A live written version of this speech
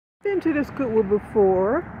Been to this Goodwill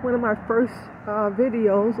before. One of my first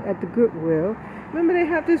videos at the Goodwill. Remember they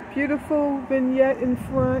have this beautiful vignette in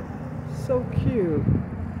front? So cute.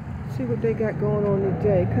 See what they got going on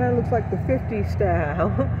today. Kind of looks like the 50s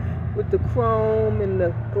style with the chrome and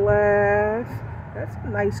the glass. That's a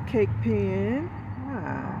nice cake pan.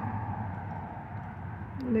 Wow.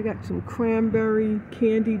 And they got some cranberry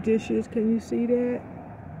candy dishes. Can you see that?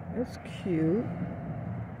 That's cute.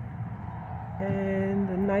 And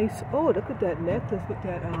a nice, oh, look at that necklace with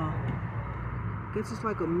that, I guess it's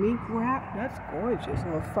like a mink wrap. That's gorgeous.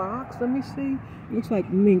 Or a fox, let me see. Looks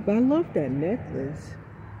like mink, but I love that necklace.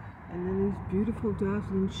 And then these beautiful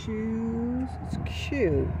dazzling shoes. It's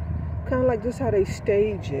cute. Kind of like just how they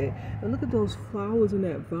stage it. And look at those flowers in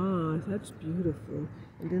that vase. That's beautiful.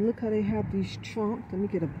 And then look how they have these trunks. Let me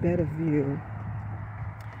get a better view.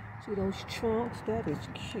 See those trunks? That is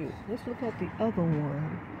cute. Let's look at the other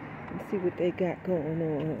one and see what they got going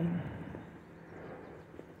on.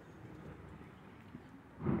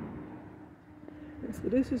 So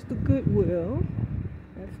this is the Goodwill.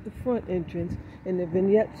 That's the front entrance, and the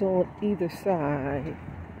vignettes on either side.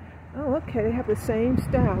 Oh, okay, they have the same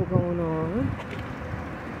style going on.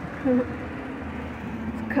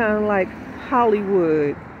 It's kind of like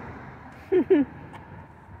Hollywood.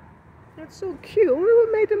 That's so cute. I wonder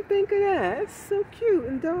what made them think of that. It's so cute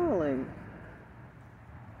and darling.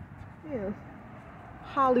 Yeah,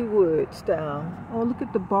 Hollywood style. Oh, look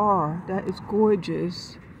at the bar. That is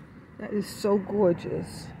gorgeous. That is so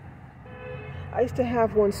gorgeous. I used to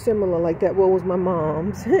have one similar like that. Well, it was my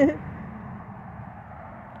mom's. And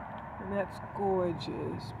that's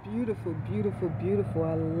gorgeous. Beautiful, beautiful, beautiful.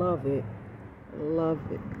 I love it. I love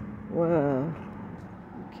it. Wow.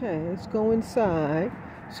 Okay, let's go inside.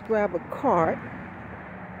 Let's grab a cart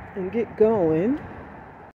and get going.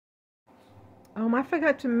 I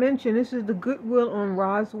forgot to mention, this is the Goodwill on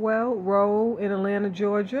Roswell Road in Atlanta,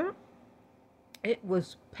 Georgia. It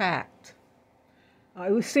was packed.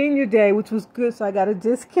 It was senior day, which was good, so I got a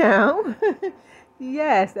discount.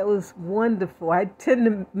 Yes, that was wonderful. I tend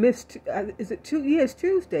to miss, is it two? Yeah, it's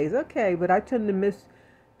Tuesdays. Okay, but I tend to miss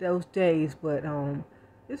those days. But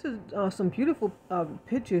this is some beautiful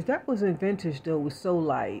pictures. That wasn't vintage, though. It was so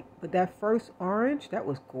light. But that first orange, that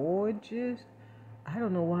was gorgeous. I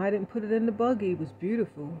don't know why I didn't put it in the buggy. It was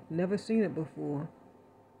beautiful. Never seen it before.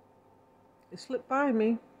 It slipped by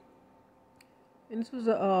me. And this was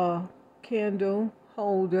a candle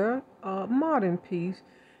holder, modern piece.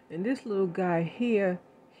 And this little guy here,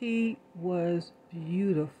 he was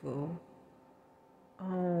beautiful.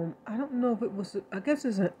 I don't know if it was, I guess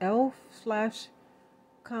it's an elf slash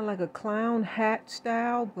kind of like a clown hat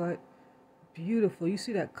style, but beautiful. You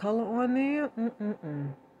see that color on there?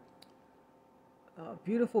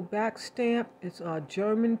 Beautiful back stamp. It's a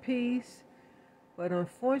German piece, but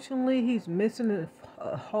unfortunately he's missing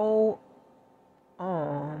a whole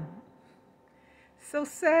arm. So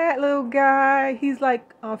sad, little guy. He's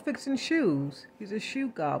like fixing shoes. He's a shoe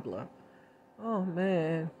gobbler. Oh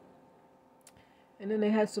man. And then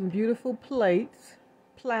they had some beautiful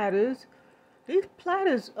platters. These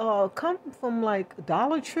platters come from like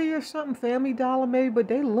Dollar Tree or something, Family Dollar maybe, but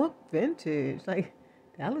they look vintage. Like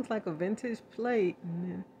that looks like a vintage plate.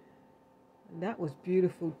 And that was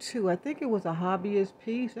beautiful too. I think it was a hobbyist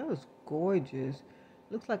piece. That was gorgeous.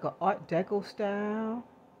 Looks like an Art Deco style.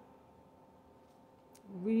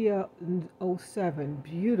 Ria 07.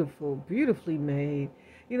 Beautiful. Beautifully made.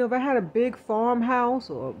 You know, if I had a big farmhouse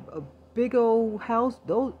or a big old house,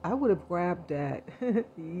 those I would have grabbed that.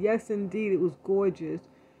 Yes, indeed. It was gorgeous.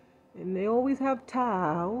 And they always have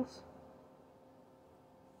tiles.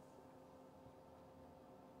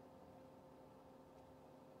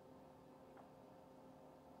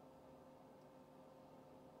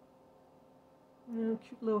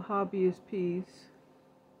 Cute little hobbyist piece.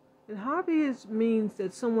 And hobbyist means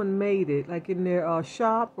that someone made it, like in their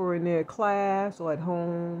shop or in their class or at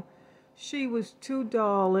home. She was too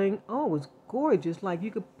darling. Oh, it was gorgeous. Like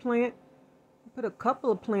you could put a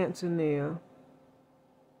couple of plants in there.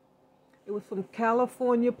 It was from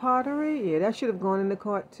California pottery. Yeah, that should have gone in the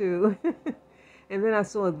cart too. And then I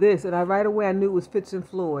saw this, and right away I knew it was Fitz and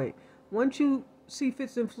Floyd. Once you see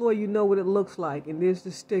Fitz and Floyd, you know what it looks like. And there's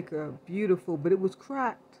the sticker. Beautiful, but it was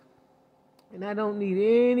cracked. And I don't need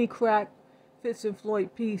any cracked Fitz and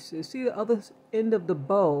Floyd pieces. See the other end of the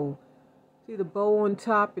bow. See the bow on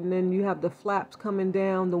top, and then you have the flaps coming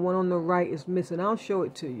down. The one on the right is missing. I'll show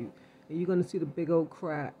it to you. And you're going to see the big old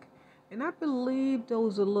crack. And I believe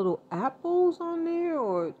those are little apples on there,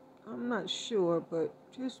 or I'm not sure, but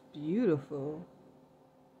just beautiful.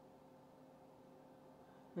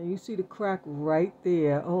 And you see the crack right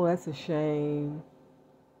there. Oh, that's a shame.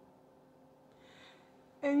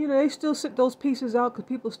 And you know, they still sit those pieces out because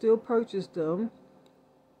people still purchase them.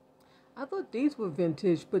 I thought these were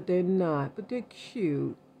vintage, but they're not. But they're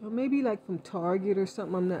cute. Or maybe like from Target or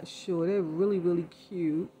something, I'm not sure. They're really, really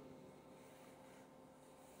cute.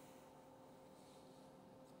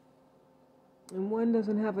 And one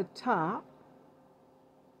doesn't have a top.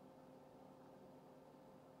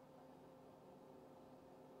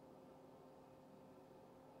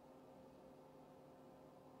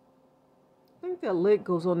 I think that lid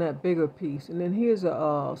goes on that bigger piece. And then here's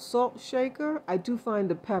a salt shaker. I do find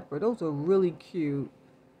the pepper. Those are really cute.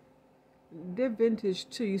 They're vintage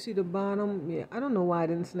too. You see the bottom? Yeah, I don't know why I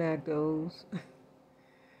didn't snag those.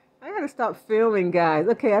 I gotta stop filming, guys.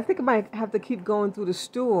 Okay, I think I might have to keep going through the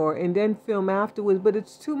store and then film afterwards, but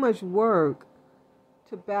it's too much work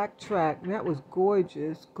to backtrack. That was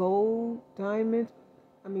gorgeous. Gold, diamonds,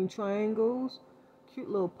 triangles. Cute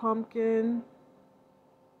little pumpkin.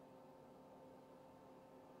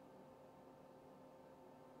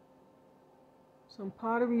 Some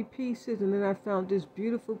pottery pieces, and then I found this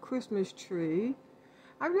beautiful Christmas tree.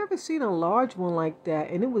 I've never seen a large one like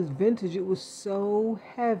that, and it was vintage. It was so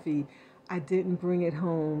heavy. I didn't bring it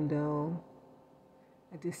home, though.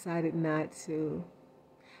 I decided not to.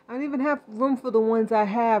 I don't even have room for the ones I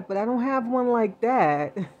have, but I don't have one like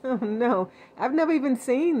that. Oh, no. I've never even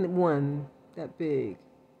seen one that big.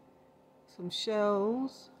 Some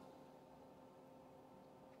shells.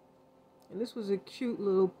 And this was a cute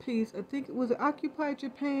little piece. I think it was Occupy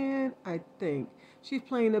Japan, I think. She's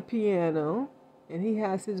playing the piano, and he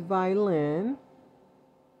has his violin.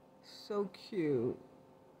 So cute.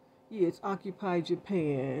 Yeah, it's Occupy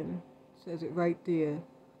Japan. Says it right there.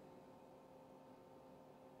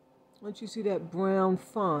 Once you see that brown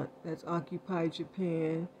font, that's Occupy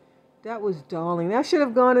Japan. That was darling. That should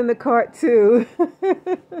have gone in the cart too.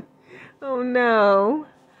 Oh no.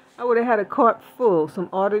 I would have had a cart full. Some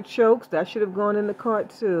artichokes, that should have gone in the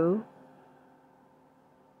cart too.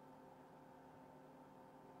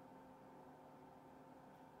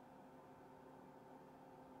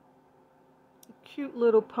 A cute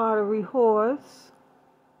little pottery horse.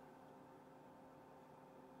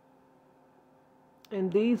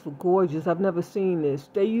 And these were gorgeous. I've never seen this.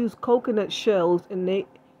 They used coconut shells and they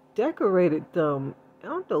decorated them.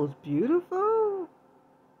 Aren't those beautiful?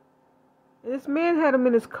 And this man had them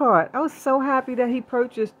in his cart. I was so happy that he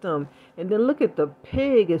purchased them. And then look at the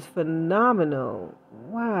pig. It's phenomenal.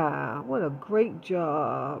 Wow. What a great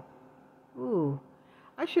job. Ooh.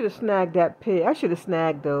 I should have snagged that pig. I should have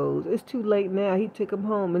snagged those. It's too late now. He took them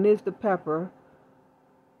home. And there's the pepper.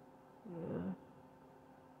 Yeah.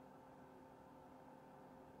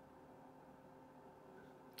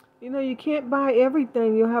 You know, you can't buy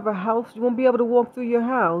everything. You'll have a house. You won't be able to walk through your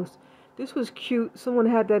house. This was cute. Someone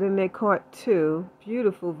had that in their cart too.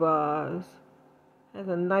 Beautiful vase. Has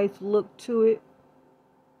a nice look to it.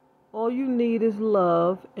 All you need is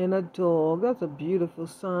love and a dog. That's a beautiful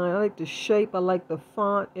sign. I like the shape. I like the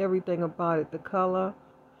font. Everything about it. The color.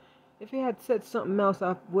 If it had said something else,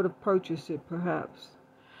 I would have purchased it perhaps.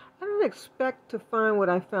 I didn't expect to find what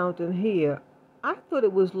I found in here. I thought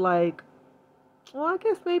it was like, well, I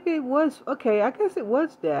guess maybe it was. Okay, I guess it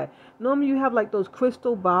was that. Normally you have like those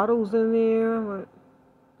crystal bottles in there, but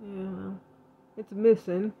yeah, it's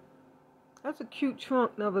missing. That's a cute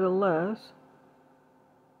trunk nevertheless.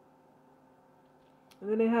 And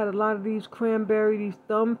then they had a lot of these these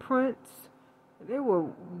thumbprints. They were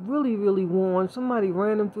really, really worn. Somebody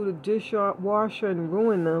ran them through the dishwasher and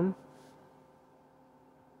ruined them.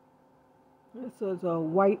 This is a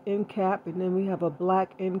white end cap, and then we have a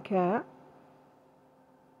black end cap.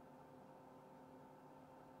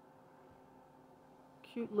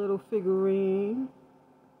 Cute little figurine.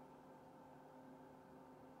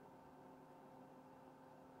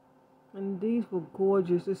 And these were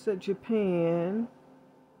gorgeous. It said Japan.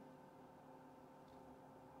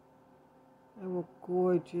 They were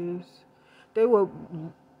gorgeous. They were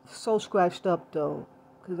so scratched up though,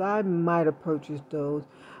 because I might have purchased those.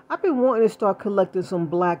 I've been wanting to start collecting some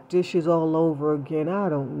black dishes all over again. I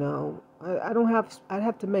don't know. I don't have. I'd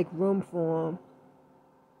have to make room for them.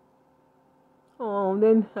 Oh, and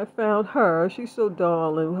then I found her. She's so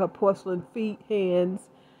darling. Her porcelain feet, hands,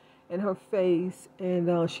 and her face, and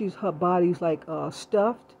her body's like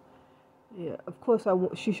stuffed. Yeah, of course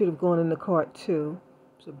she should have gone in the cart too.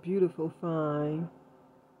 It's a beautiful find.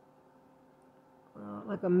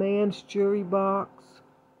 Like a man's jewelry box.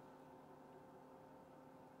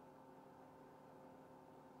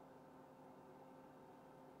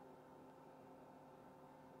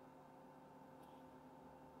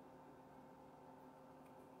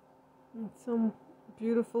 And some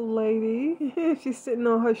beautiful lady. She's sitting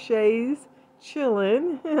on her chaise.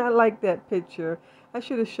 chilling. I like that picture. I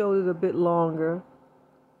should have showed it a bit longer.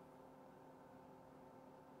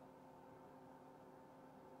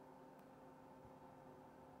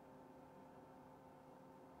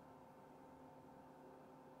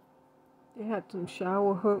 They had some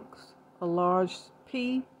shower hooks, a large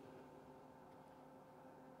P.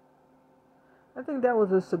 I think that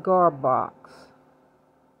was a cigar box.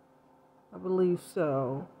 I believe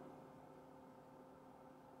so.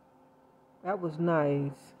 That was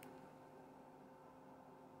nice.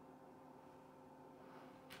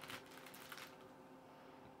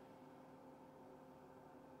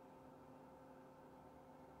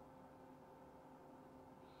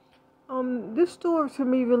 This store to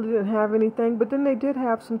me really didn't have anything, but then they did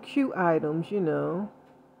have some cute items, you know.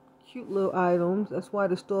 Cute little items. That's why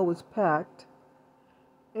the store was packed.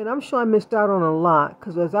 And I'm sure I missed out on a lot,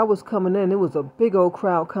 because as I was coming in, there was a big old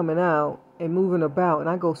crowd coming out and moving about, and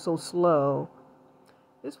I go so slow.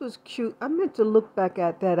 This was cute. I meant to look back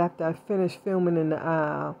at that after I finished filming in the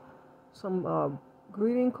aisle. Some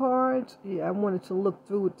greeting cards. Yeah, I wanted to look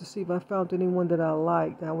through it to see if I found anyone that I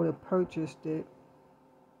liked. I would have purchased it.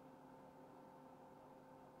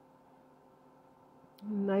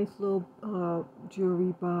 Nice little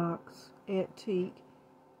jewelry box, antique.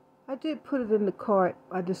 I did put it in the cart.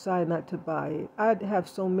 I decided not to buy it. I have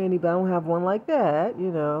so many, but I don't have one like that, you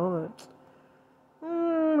know.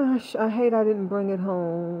 I hate I didn't bring it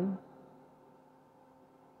home.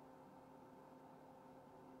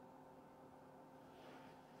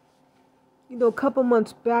 You know, a couple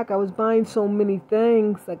months back, I was buying so many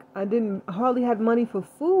things. Like, I hardly had money for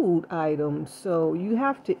food items. So you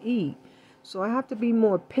have to eat. So I have to be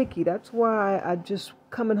more picky. That's why I just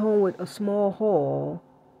coming home with a small haul.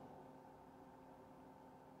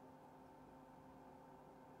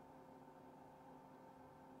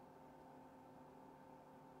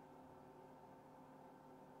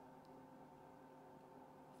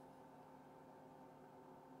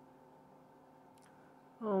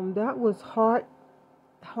 That was Heart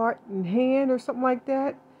and Hand or something like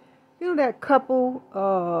that. You know that couple,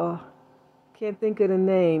 can't think of the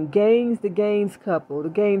name. The Gaines couple, the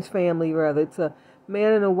Gaines family rather. It's a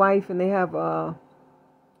man and a wife, and they have a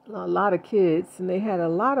lot of kids, and they had a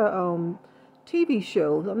lot of TV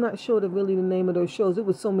shows. I'm not sure really the name of those shows. It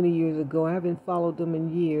was so many years ago. I haven't followed them in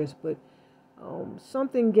years, but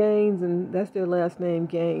something Gaines, and that's their last name,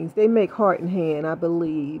 Gaines. They make Heart and Hand, I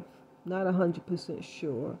believe. Not 100%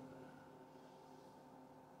 sure.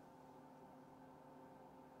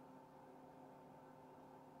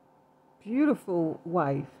 Beautiful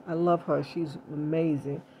wife. I love her. She's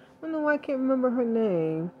amazing. I don't know why I can't remember her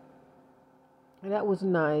name. And that was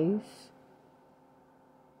nice.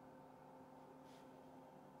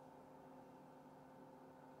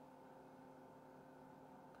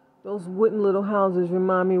 Those wooden little houses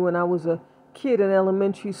remind me when I was a kid in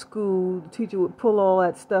elementary school. The teacher would pull all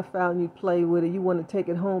that stuff out and you'd play with it. You wanted to take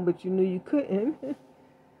it home, but you knew you couldn't.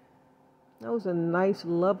 That was a nice,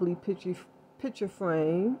 lovely picture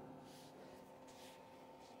frame.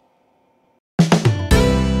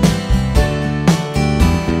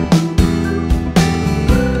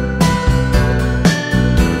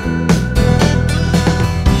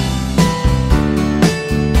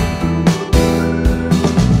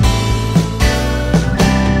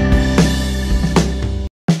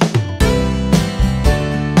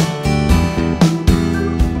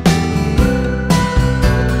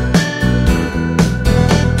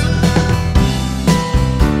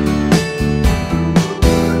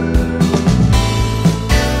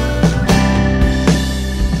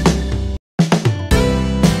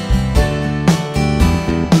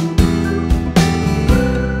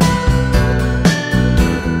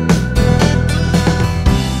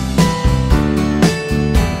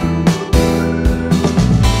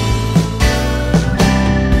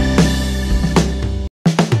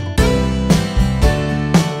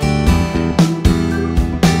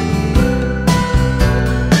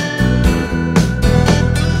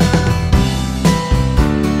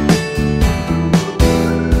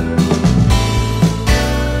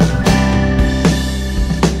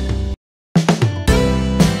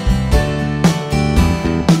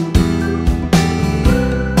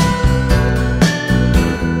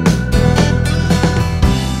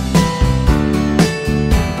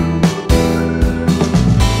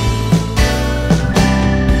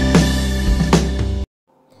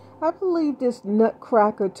 I believe this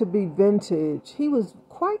nutcracker to be vintage. He was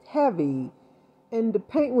quite heavy, and the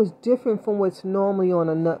paint was different from what's normally on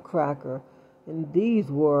a nutcracker. And these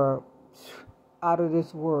were out of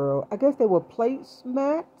this world. I guess they were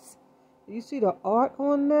placemats. You see the art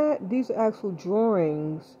on that? These are actual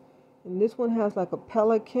drawings And this one has like a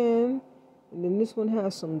pelican. And then this one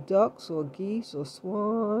has some ducks or geese or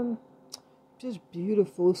swan. Just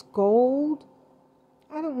beautiful. It's gold.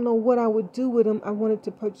 I don't know what I would do with them. I wanted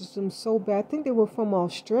to purchase them so bad. I think they were from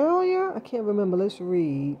Australia. I can't remember. Let's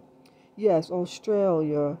read. Yes,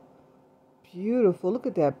 Australia. Beautiful. Look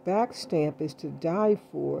at that back stamp. It's to die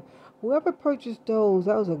for. Whoever purchased those,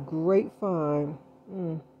 that was a great find.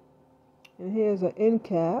 And here's an end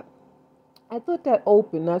cap. I thought that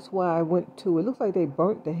opened. That's why I went to it. Looks like they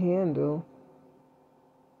burnt the handle.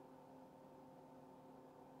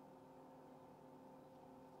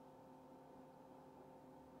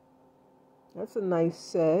 That's a nice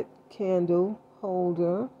set. Candle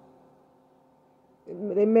holder.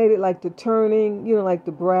 They made it like the turning, like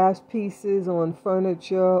the brass pieces on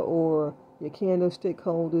furniture or your candlestick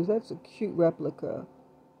holders. That's a cute replica.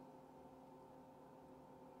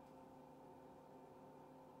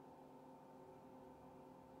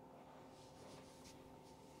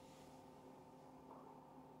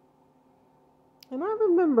 And I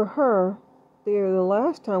remember her there the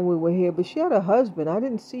last time we were here, but she had a husband. I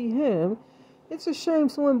didn't see him. It's a shame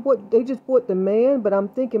they just bought the man, but I'm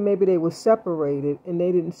thinking maybe they were separated and they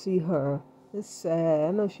didn't see her. It's sad.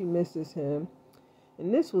 I know she misses him.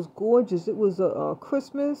 And this was gorgeous. It was a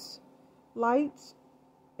Christmas lights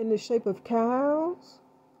in the shape of cows.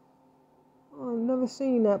 Oh, I've never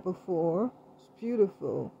seen that before. It's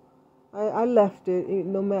beautiful. I left it.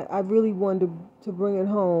 No matter, I really wanted to bring it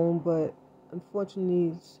home, but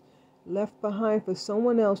unfortunately it's left behind for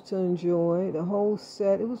someone else to enjoy. The whole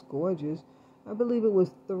set, it was gorgeous. I believe it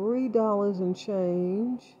was $3 and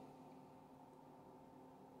change.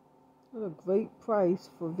 What a great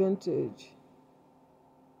price for vintage.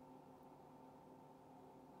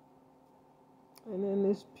 And then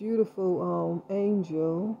this beautiful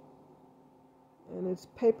angel. And it's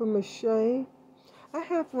paper mache. I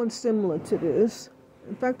have one similar to this.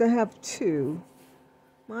 In fact, I have two.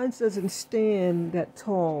 Mine doesn't stand that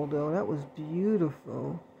tall, though. That was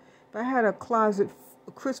beautiful. If I had a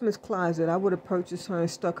Christmas closet, I would have purchased her and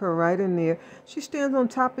stuck her right in there. She stands on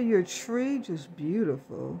top of your tree, just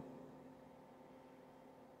beautiful.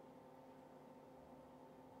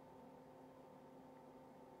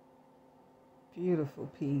 Beautiful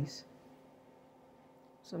piece.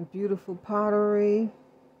 Some beautiful pottery.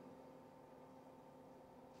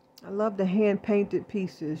 I love the hand-painted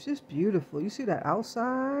pieces. Just beautiful. You see that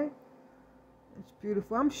outside? It's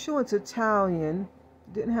beautiful. I'm sure it's Italian.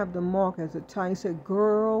 Didn't have the mark as Italian. It said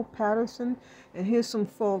Girl Patterson. And here's some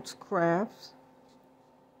false crafts.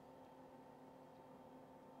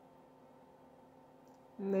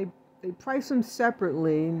 And they price them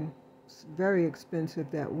separately. It's very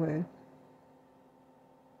expensive that way.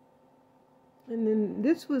 And then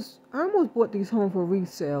this was, I almost bought these home for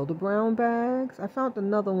resale. The brown bags. I found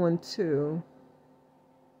another one too.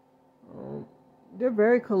 They're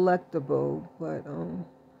very collectible, but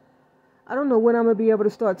I don't know when I'm going to be able to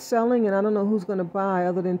start selling, and I don't know who's going to buy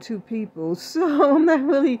other than 2 people. So I'm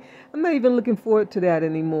not even looking forward to that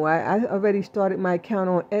anymore. I already started my account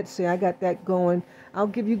on Etsy. I got that going. I'll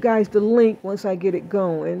give you guys the link once I get it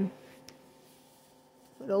going.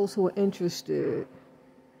 For those who are interested.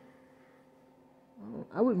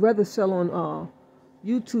 I would rather sell on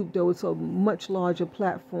YouTube, though. It's a much larger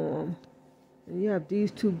platform. And you have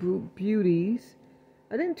these 2 beauties.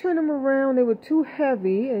 I didn't turn them around. They were too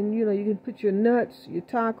heavy. And, you can put your nuts, your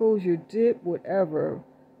tacos, your dip, whatever.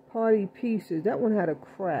 Party pieces. That one had a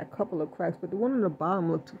couple of cracks. But the one on the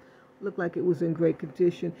bottom looked like it was in great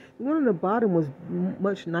condition. The one on the bottom was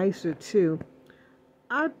much nicer, too.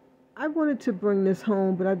 I wanted to bring this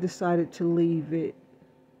home, but I decided to leave it.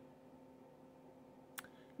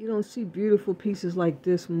 You don't see beautiful pieces like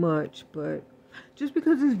this much, but just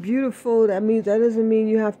because it's beautiful, that doesn't mean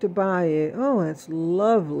you have to buy it. Oh, that's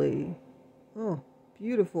lovely. Oh,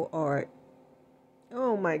 beautiful art.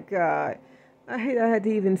 Oh my God. I hate I had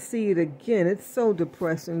to even see it again. It's so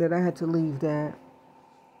depressing that I had to leave that.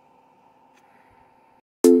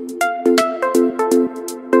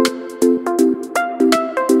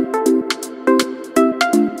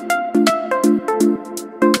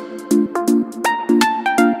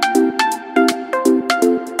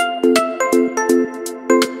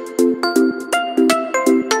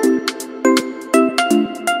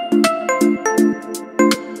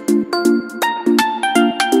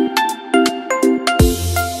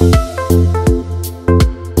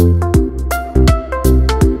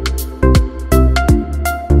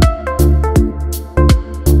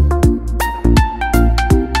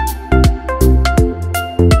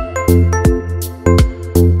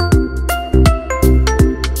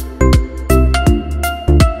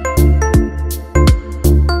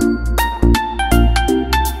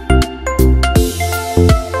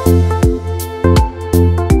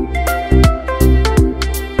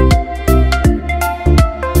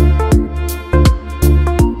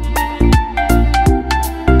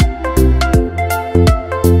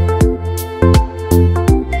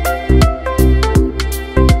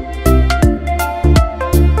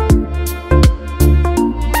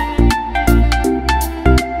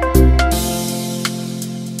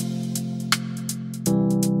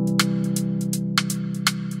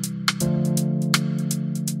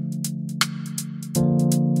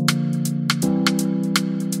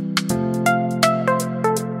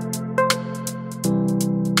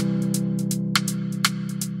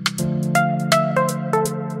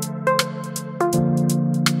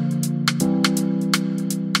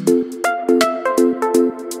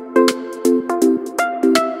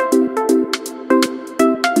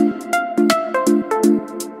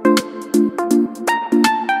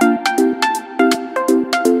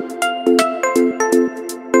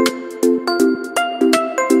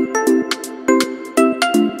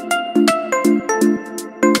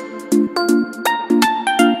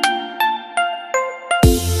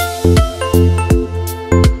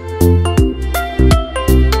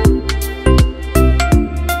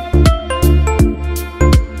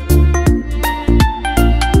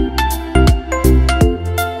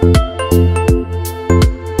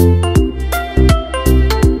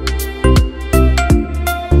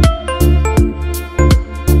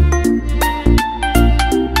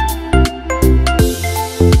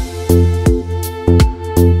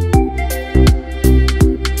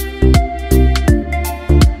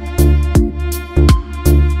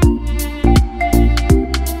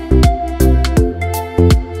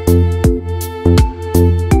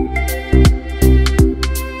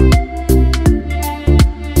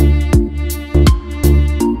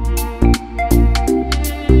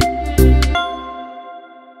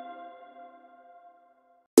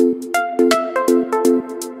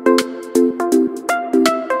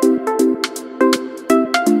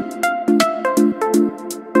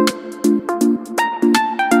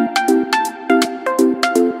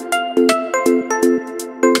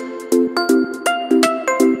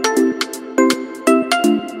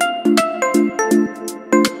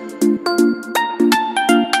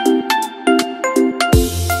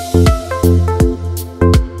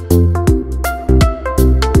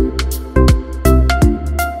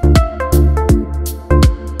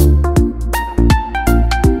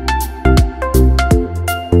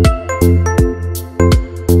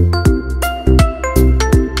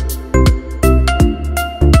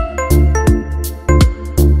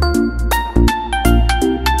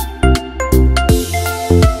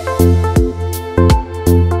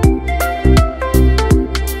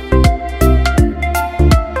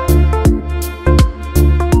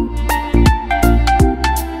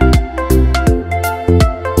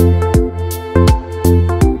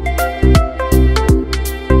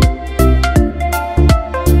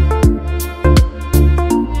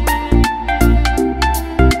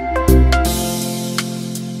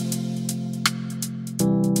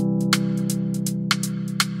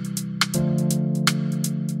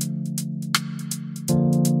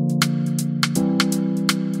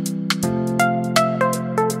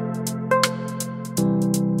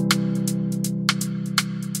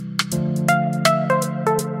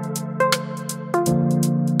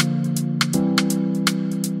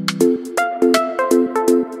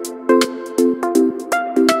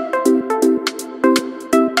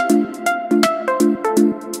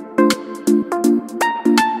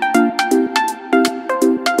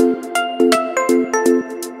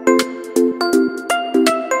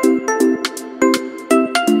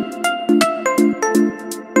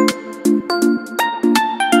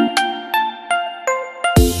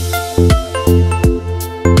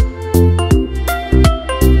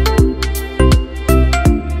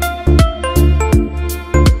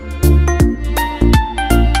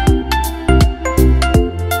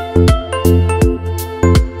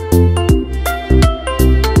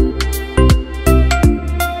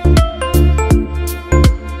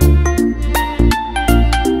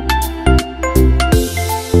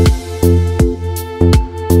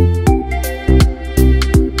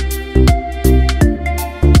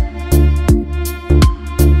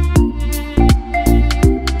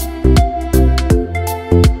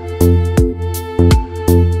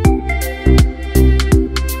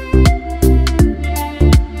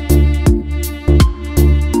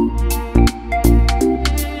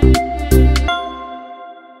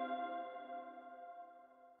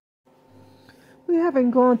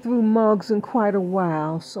 haven't gone through mugs in quite a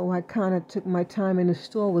while, so I kind of took my time in the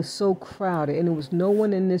store. It was so crowded, and there was no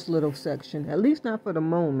one in this little section, at least not for the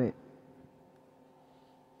moment.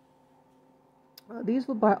 These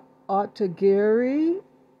were by Gary.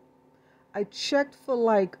 I checked for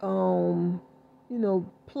like,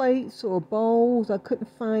 plates or bowls. I couldn't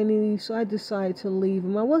find any, so I decided to leave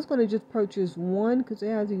them. I was going to just purchase one because it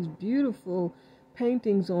has these beautiful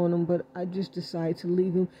paintings on them, but I just decided to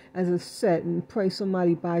leave them as a set and pray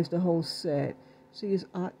somebody buys the whole set. See, it's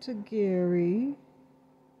Gary,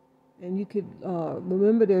 and you could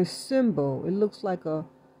remember their symbol. It looks like a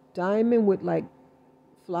diamond with like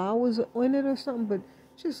flowers on it or something, but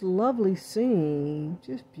just lovely scene,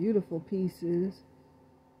 just beautiful pieces.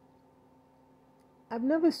 I've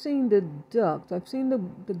never seen the ducks. I've seen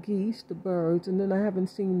the geese, the birds, and then I haven't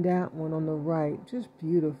seen that one on the right. Just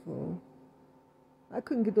beautiful. I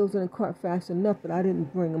couldn't get those in the cart fast enough, but I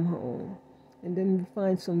didn't bring them home. And then you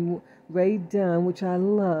find some Ray Dunn, which I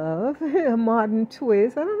love, a modern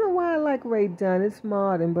twist. I don't know why I like Ray Dunn. It's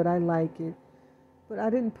modern, but I like it. But I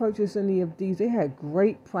didn't purchase any of these. They had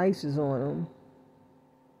great prices on them.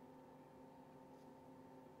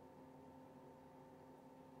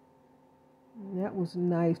 That was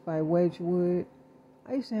nice by Wedgwood.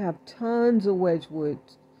 I used to have tons of Wedgwood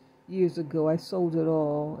years ago. I sold it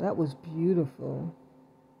all. That was beautiful.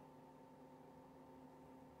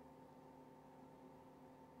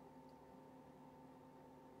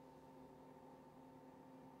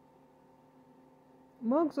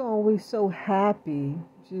 Mugs are always so happy.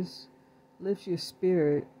 Just lifts your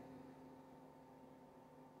spirit.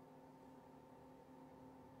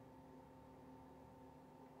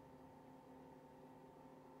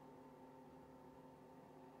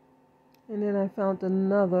 And then I found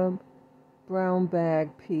another brown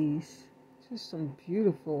bag piece. Just some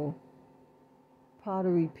beautiful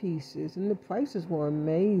pottery pieces. And the prices were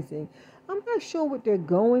amazing. I'm not sure what they're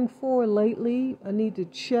going for lately. I need to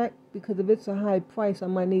check, because if it's a high price, I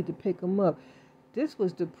might need to pick them up. This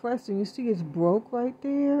was depressing. You see it's broke right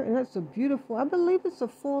there? And that's a beautiful, I believe it's a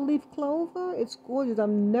 4-leaf clover. It's gorgeous. I've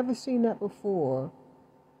never seen that before.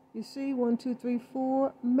 You see, 1, 2, 3,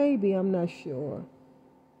 4. Maybe, I'm not sure.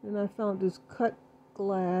 And I found this cut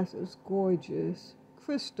glass. It's gorgeous.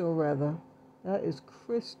 Crystal, rather. That is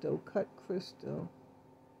crystal, cut crystal.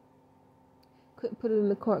 Couldn't put it in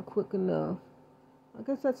the cart quick enough. I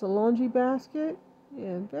guess that's a laundry basket.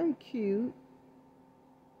 Yeah, very cute.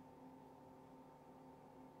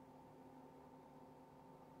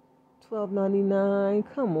 $12.99.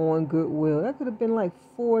 Come on, Goodwill. That could have been like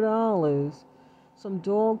 $4. Some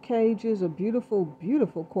dog cages, a beautiful,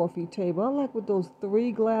 beautiful coffee table. I like with those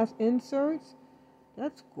 3 glass inserts.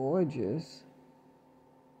 That's gorgeous.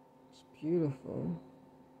 It's beautiful.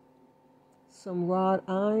 Some wrought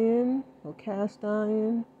iron or cast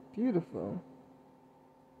iron. Beautiful.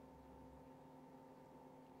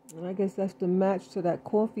 And I guess that's the match to that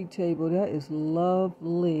coffee table. That is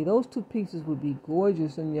lovely. Those 2 pieces would be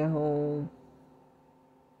gorgeous in your home.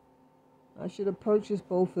 I should have purchased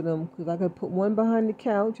both of them, because I could put one behind the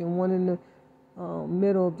couch and one in the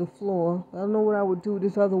middle of the floor. I don't know what I would do with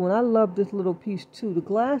this other one. I love this little piece too. The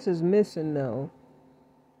glass is missing though.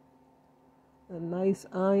 A nice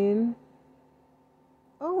iron.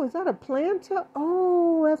 Oh, is that a planter?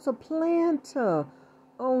 Oh, that's a planter.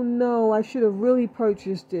 Oh no, I should have really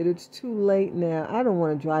purchased it. It's too late now. I don't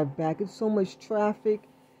want to drive back. It's so much traffic.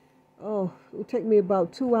 Oh, it would take me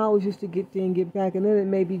about 2 hours just to get there and get back, and then it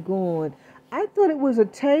may be gone. I thought it was a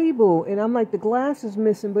table, and I'm like, the glass is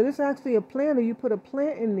missing, but it's actually a planter. You put a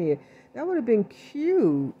plant in there. That would have been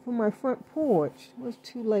cute for my front porch. Well, it's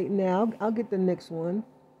too late now. I'll get the next one.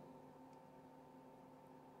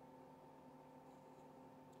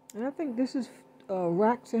 And I think this is a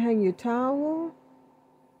rack to hang your towel.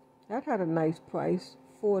 That had a nice price,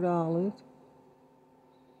 $4.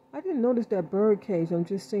 I didn't notice that bird cage. I'm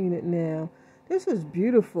just seeing it now. This is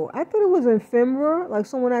beautiful. I thought it was ephemera, like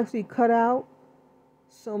someone actually cut out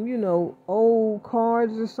some, old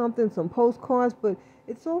cards or something, some postcards, but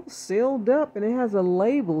it's all sealed up and it has a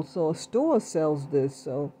label, so a store sells this,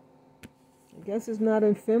 so I guess it's not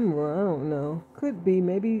ephemera. I don't know. Could be.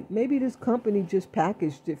 Maybe this company just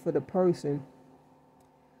packaged it for the person.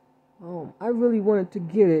 I really wanted to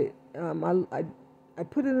get it. I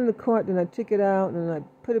put it in the cart, then I took it out, and I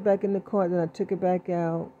put it back in the cart, then I took it back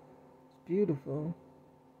out. It's beautiful.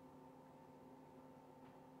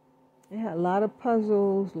 It had a lot of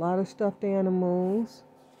puzzles, a lot of stuffed animals.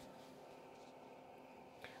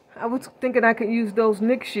 I was thinking I could use those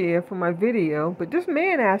next year for my video, but this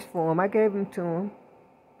man asked for them. I gave them to him.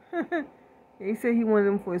 He said he wanted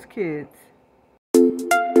them for his kids.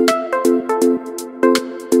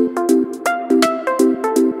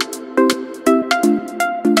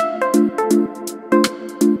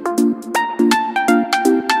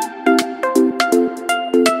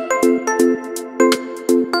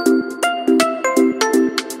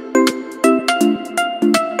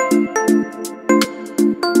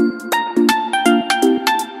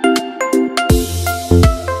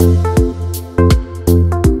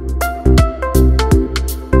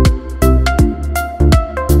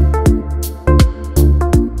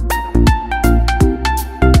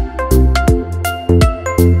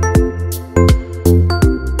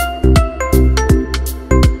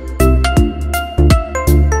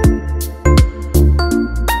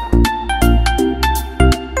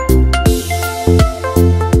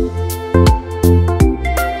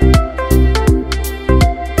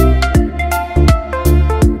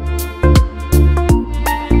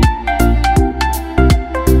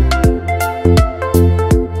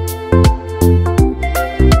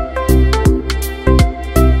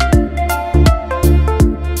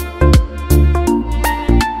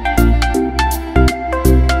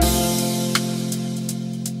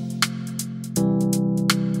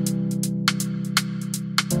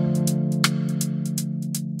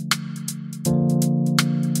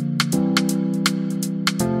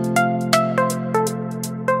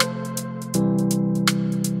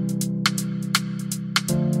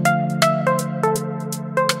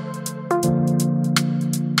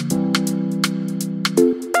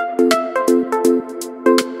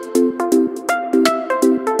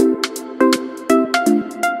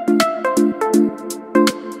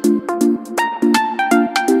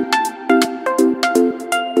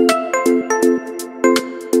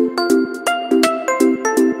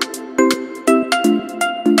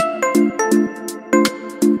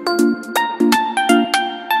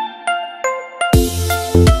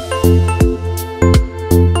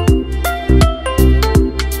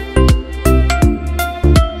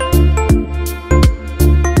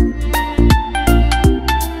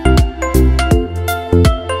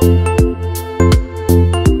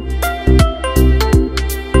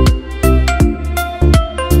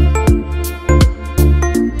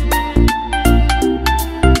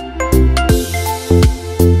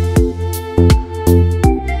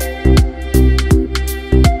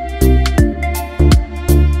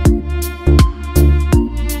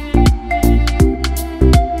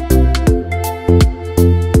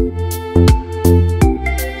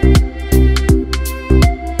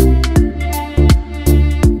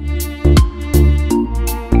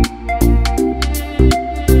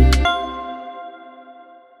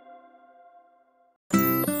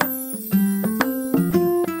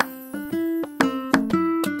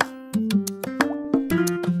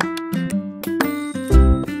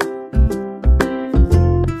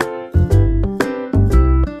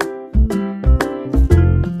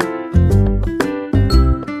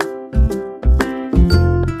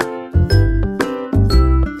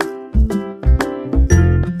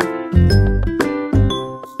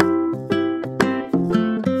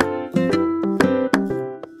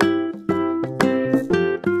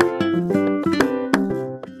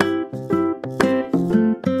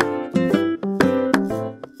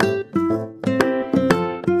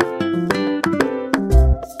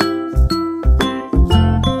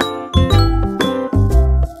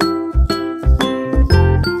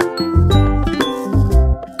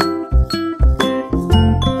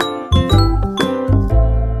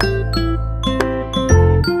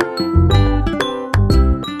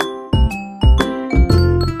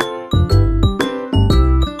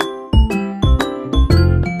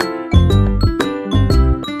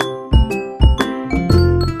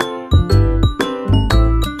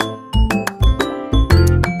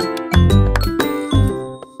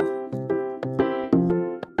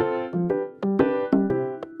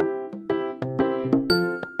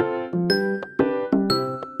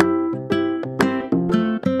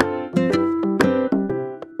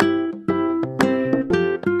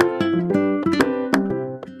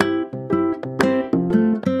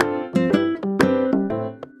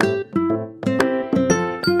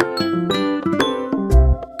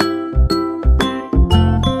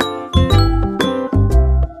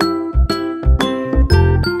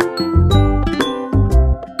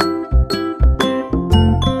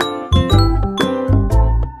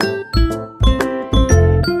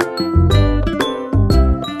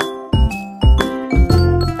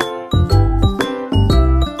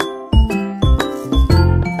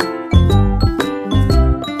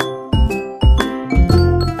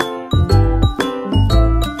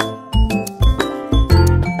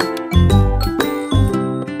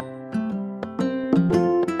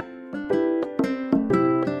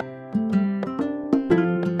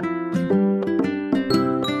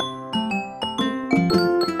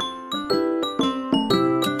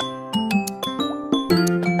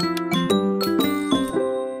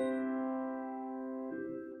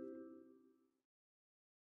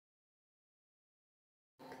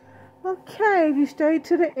 you stayed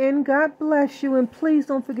to the end, God bless you. And please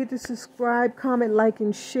don't forget to subscribe, comment, like,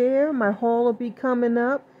 and share. My haul will be coming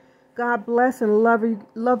up. God bless and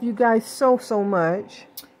love you guys so much.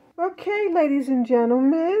 Okay, ladies and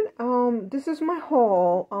gentlemen, this is my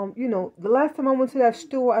haul. You know, the last time I went to that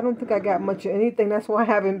store, I don't think I got much of anything. That's why I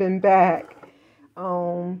haven't been back.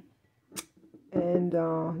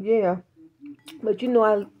 Yeah. But you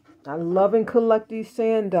know, I love and collect these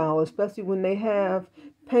sand dolls, especially when they have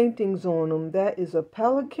paintings on them. That is a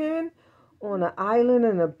pelican on an island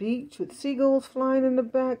and a beach with seagulls flying in the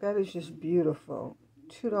back. That is just beautiful.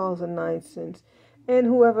 $2.09. And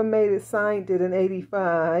whoever made it signed it in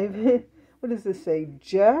 85. What does this say?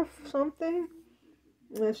 Jeff something?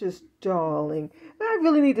 That's just darling. I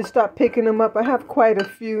really need to stop picking them up. I have quite a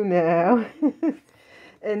few now.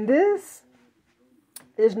 And this,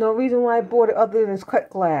 there's no reason why I bought it other than it's cut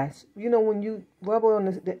glass. You know, when you rub it on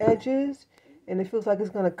the edges and it feels like it's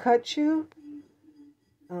going to cut you.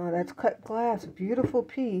 That's cut glass. Beautiful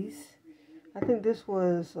piece. I think this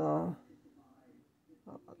was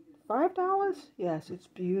 $5? Yes, it's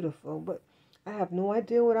beautiful. But I have no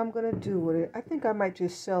idea what I'm going to do with it. I think I might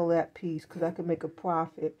just sell that piece because I can make a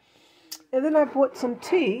profit. And then I bought some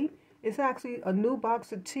tea. It's actually a new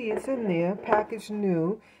box of tea. It's in there, packaged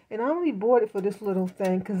new. And I only bought it for this little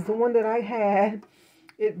thing because the one that I had,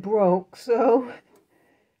 it broke. So,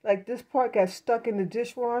 like, this part got stuck in the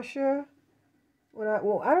dishwasher. I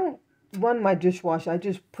don't run my dishwasher. I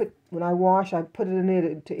just when I wash, I put it in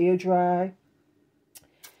there to air dry.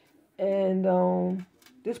 And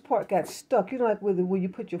this part got stuck. You know, like where you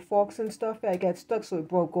put your forks and stuff at, it got stuck, so it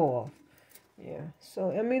broke off. Yeah.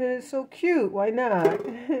 So, I mean, it's so cute. Why not?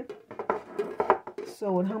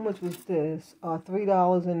 So, and how much was this?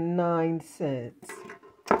 $3.09.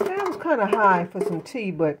 That was kind of high for some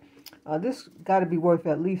tea, but this got to be worth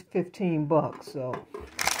at least 15 bucks. So,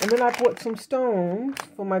 and then I bought some stones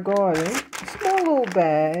for my garden. A small little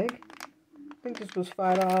bag. I think this was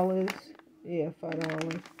 $5. Yeah,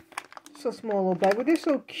 $5. It's a small little bag, but they're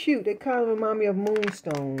so cute. They kind of remind me of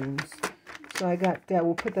moonstones. So I got that.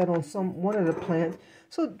 We'll put that on one of the plants.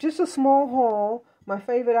 So just a small haul. My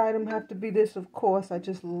favorite item have to be this, of course. I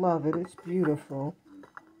just love it. It's beautiful.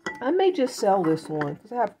 I may just sell this one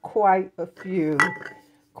because I have quite a few. I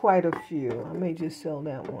may just sell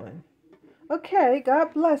that one. Okay,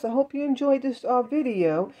 God bless. I hope you enjoyed this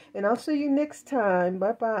video, and I'll see you next time.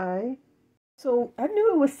 Bye-bye. So I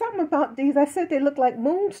knew it was something about these. I said they look like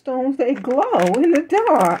moonstones. They glow in the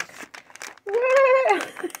dark. What?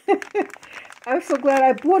 I'm so glad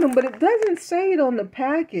I bought them, but it doesn't say it on the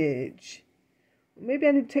package. Maybe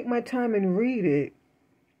I need to take my time and read it.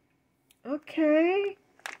 Okay.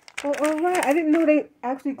 Oh, all right. I didn't know they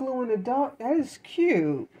actually glow in the dark. That is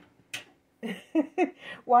cute.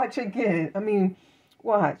 Watch again.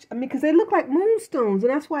 Watch. Because they look like moonstones,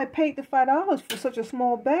 and that's why I paid the $5 for such a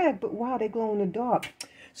small bag. But wow, they glow in the dark.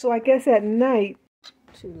 So I guess at night,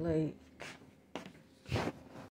 too late.